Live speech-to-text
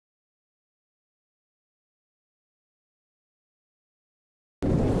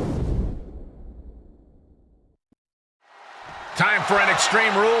Time for an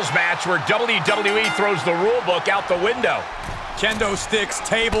Extreme Rules match where WWE throws the rule book out the window. Kendo sticks,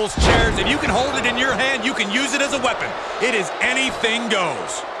 tables, chairs. If you can hold it in your hand, you can use it as a weapon. It is anything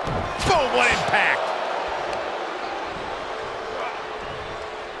goes. Boom, what impact.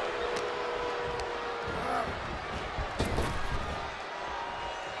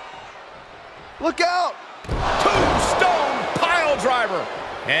 Look out! Tombstone pile driver.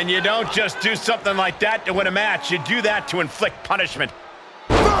 And you don't just do something like that to win a match. You do that to inflict punishment.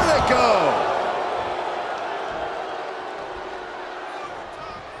 Vertigo!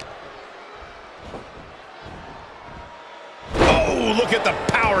 Oh, look at the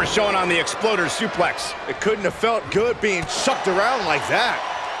power showing on the exploder suplex. It couldn't have felt good being chucked around like that.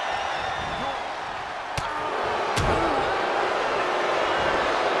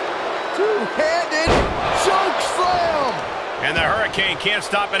 Two-handed choke slam! And the Hurricane can't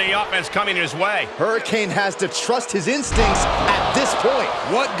stop any offense coming his way. Hurricane has to trust his instincts at this point.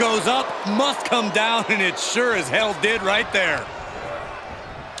 What goes up must come down, and it sure as hell did right there.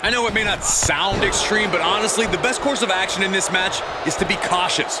 I know it may not sound extreme, but honestly, the best course of action in this match is to be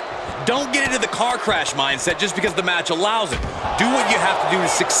cautious. Don't get into the car crash mindset just because the match allows it. Do what you have to do to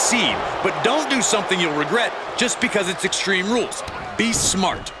succeed, but don't do something you'll regret just because it's Extreme Rules. Be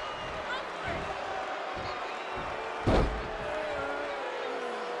smart.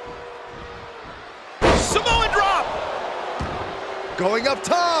 Samoan drop! Going up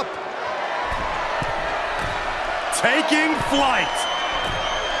top! Taking flight.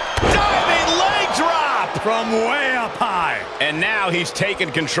 Diving leg drop! From way up high. And now he's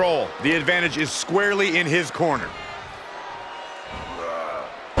taken control. The advantage is squarely in his corner.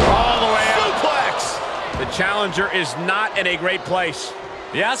 All the way up. Suplex! The challenger is not in a great place.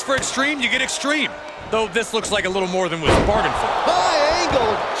 You ask for extreme, you get extreme. Though this looks like a little more than was bargained for. High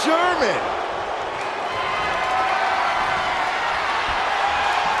angle German!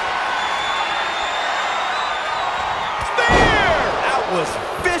 Was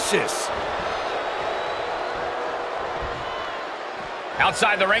vicious.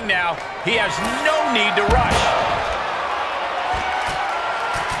 Outside the ring now, he has no need to rush.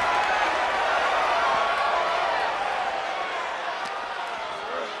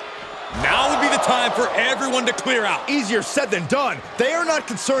 Now would be the time for everyone to clear out. Easier said than done. They are not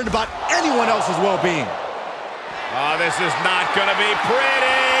concerned about anyone else's well-being. Oh, this is not gonna be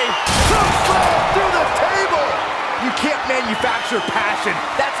pretty. Through the table! You can't manufacture passion.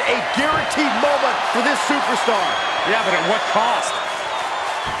 That's a guaranteed moment for this superstar. Yeah, but at what cost?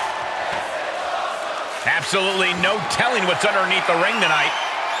 Absolutely no telling what's underneath the ring tonight.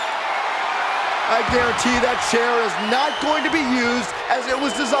 I guarantee that chair is not going to be used as it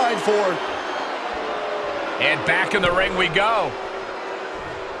was designed for. And back in the ring we go.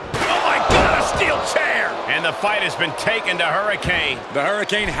 Oh my God, a steel chair! And the fight has been taken to Hurricane. The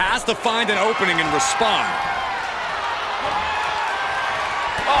Hurricane has to find an opening and respond.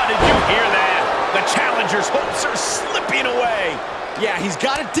 Oh, did you hear that? The challenger's hopes are slipping away. Yeah, he's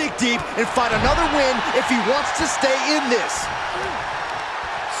got to dig deep and find another win if he wants to stay in this.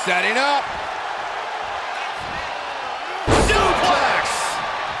 Setting up. Suplex!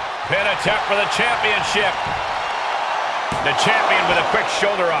 Pin attempt for the championship. The champion with a quick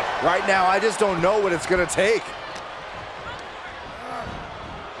shoulder up. Right now, I just don't know what it's going to take.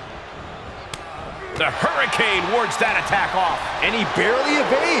 The Hurricane wards that attack off. And he barely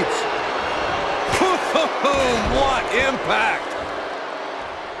evades. What impact!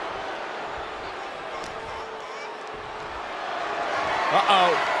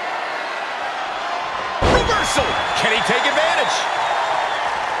 Uh-oh. Reversal! Can he take advantage?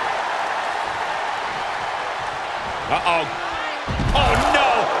 Uh-oh. Oh, no!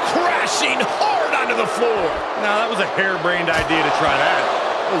 Crashing hard onto the floor. Now, that was a harebrained idea to try that.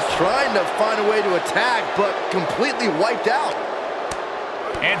 Was trying to find a way to attack, but completely wiped out.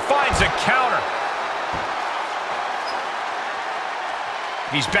 And finds a counter.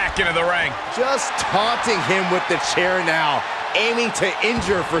 He's back into the ring. Just taunting him with the chair now, aiming to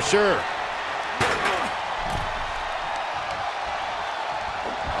injure for sure.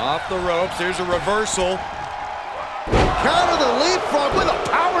 Off the ropes, here's a reversal. Counter the leapfrog with a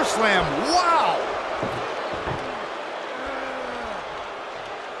power slam. Wow!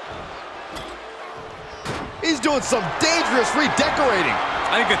 He's doing some dangerous redecorating.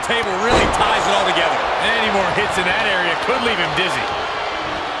 I think the table really ties it all together. Any more hits in that area could leave him dizzy.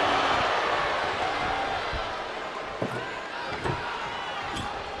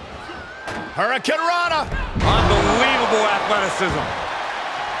 Hurricane Rana. Unbelievable athleticism.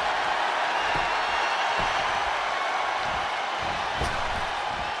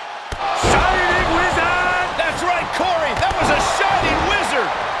 Shining Wizard. That's right, Corey. That was a shot.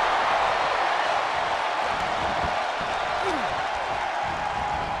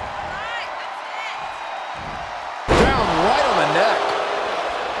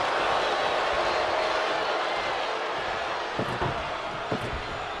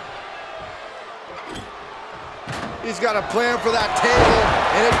 got a plan for that table,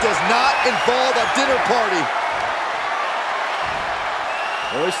 and it does not involve a dinner party.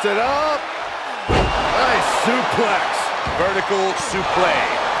 Hoisted up. Nice suplex. Vertical suplex.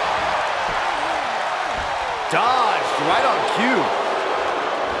 Dodged right on cue.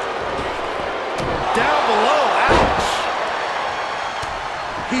 Down below, ouch.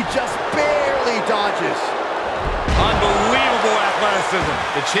 He just barely dodges. Unbelievable athleticism.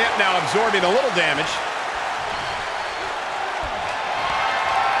 The champ now absorbing a little damage.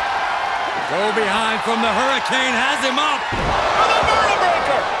 Go behind from the Hurricane, has him up. For the Murder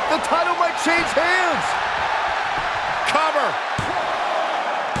Breaker! The title might change hands. Cover.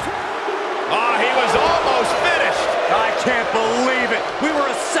 Oh, he was almost finished. I can't believe it. We were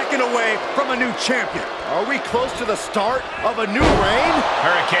a second away from a new champion. Are we close to the start of a new reign?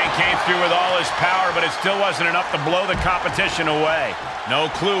 Hurricane came through with all his power, but it still wasn't enough to blow the competition away. No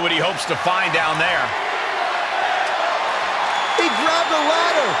clue what he hopes to find down there. He grabbed the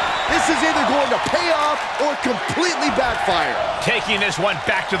ladder. This is either going to pay off or completely backfire. Taking this one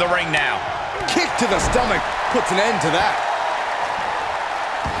back to the ring now. Kick to the stomach puts an end to that.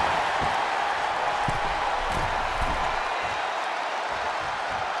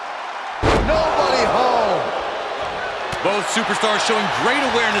 Nobody home. Both superstars showing great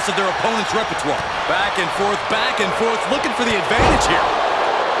awareness of their opponent's repertoire. Back and forth, looking for the advantage here.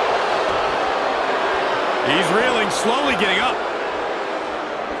 He's reeling, slowly getting up.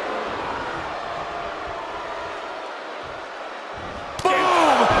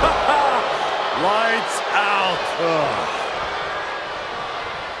 Boom! Lights out.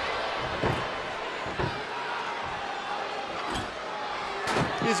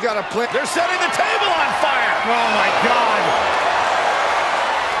 He's got a plan. They're setting the table on fire. Oh, my God.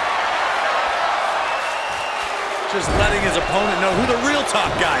 Just letting his opponent know who the real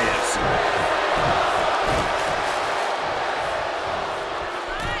top guy is.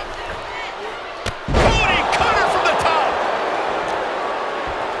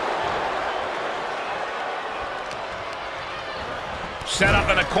 Set up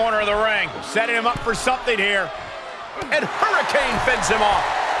in the corner of the ring, setting him up for something here. And Hurricane fends him off.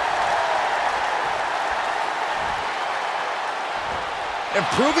 And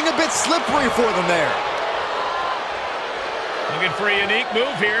proving a bit slippery for them there. Looking for a unique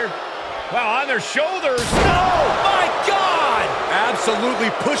move here. Wow, on their shoulders. Oh, my God!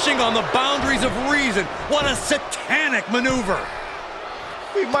 Absolutely pushing on the boundaries of reason. What a satanic maneuver.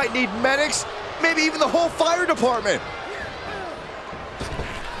 We might need medics, maybe even the whole fire department.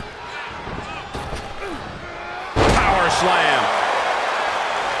 Power slam.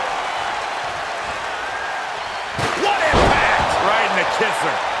 What impact! Right in the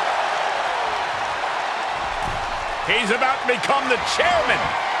kisser. He's about to become the chairman.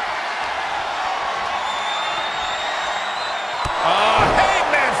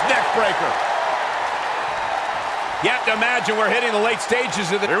 Hangman's neck breaker. You have to imagine we're hitting the late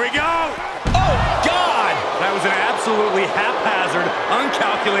stages of the... Here we go. Oh, God! That was an absolutely haphazard,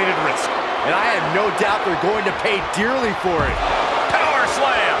 uncalculated risk. And I have no doubt they're going to pay dearly for it. Power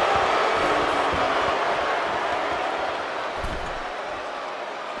slam!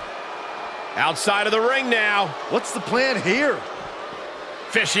 Outside of the ring now. What's the plan here?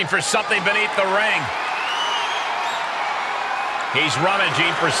 Fishing for something beneath the ring. He's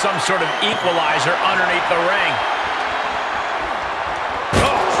rummaging for some sort of equalizer underneath the ring.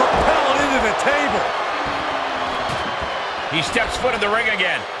 Oh, propelled into the table. He steps foot in the ring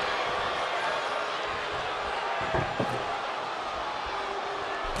again.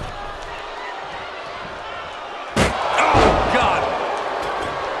 Oh, God.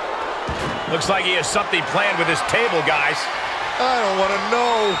 Looks like he has something planned with his table, guys. I don't want to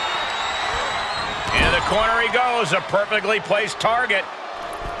know. Into the corner he goes, a perfectly placed target.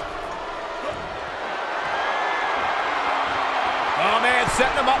 Oh, man,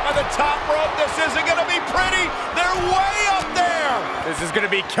 setting him up on the top rope. This isn't going to be pretty. They're way up there. This is going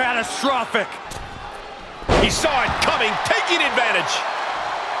to be catastrophic. He saw it coming, taking advantage.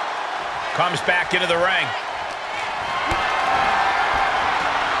 Comes back into the ring.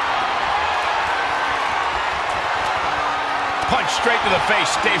 Punch straight to the face,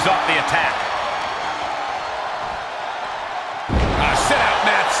 staves off the attack. A sit-out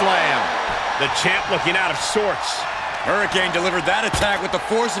mat slam. The champ looking out of sorts. Hurricane delivered that attack with the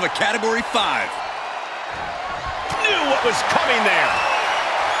force of a Category 5. Knew what was coming there.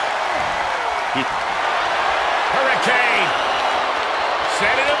 Hurricane.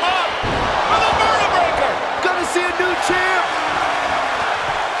 Setting him up for the Murder Breaker. Gonna see a new champ.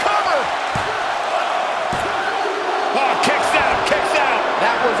 Cover. Oh, kicks out, kicks out.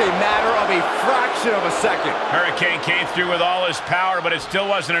 That was a matter of a fraction fraction of a second. Hurricane came through with all his power, but it still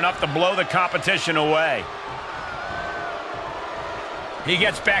wasn't enough to blow the competition away. He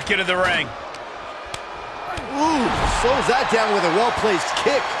gets back into the ring. Ooh, slows that down with a well-placed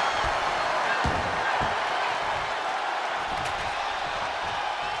kick.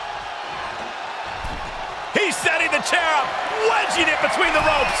 He's setting the chair up, wedging it between the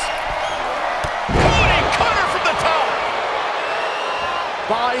ropes. Cody cutter from the top.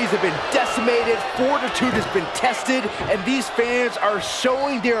 Bodies have been decimated, fortitude has been tested, and these fans are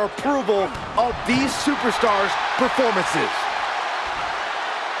showing their approval of these superstars' performances.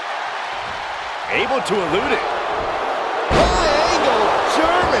 Able to elude it. High angle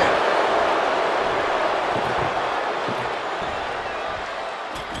German.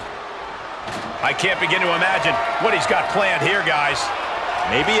 I can't begin to imagine what he's got planned here, guys.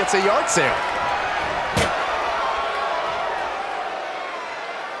 Maybe it's a yard sale.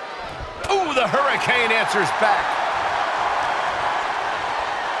 Ooh, the Hurricane answers back.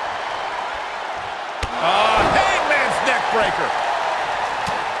 Hangman's neck breaker.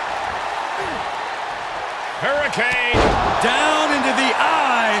 Hurricane. Down into the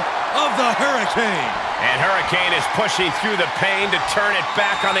eye of the Hurricane. And Hurricane is pushing through the pain to turn it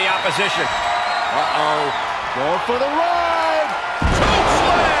back on the opposition. Uh-oh. Going for the ride. Choke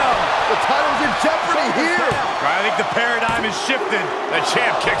slam. The title's in jeopardy here. I think the paradigm is shifted. The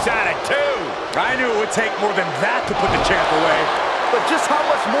champ kicks out at 2. I knew it would take more than that to put the champ away. But just how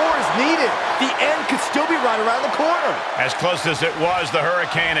much more is needed? The end could still be right around the corner. As close as it was, the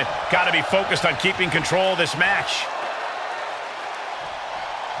Hurricane had got to be focused on keeping control of this match.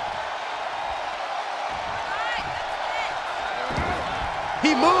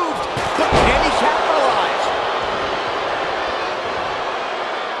 He moved, but can he capitalize?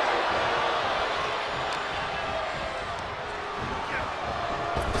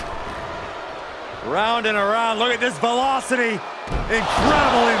 Round and around. Look at this velocity.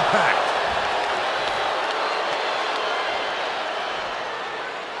 Incredible impact.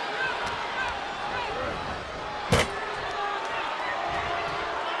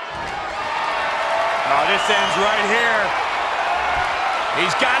 Oh, this ends right here.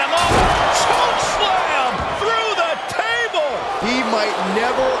 He's got him up. Choke slam through the table. He might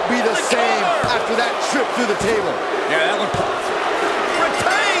never be the same after that trip through the table. Yeah, that looked...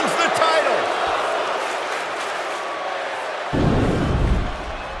 Retains the title.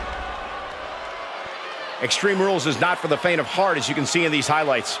 Extreme Rules is not for the faint of heart, as you can see in these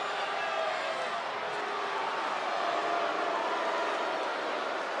highlights.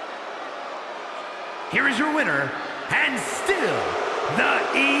 Here is your winner, and still the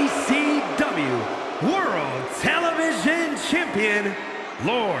ECW World Television Champion,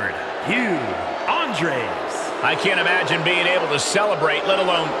 Lord Hugh Andres. I can't imagine being able to celebrate, let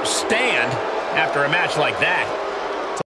alone stand, after a match like that.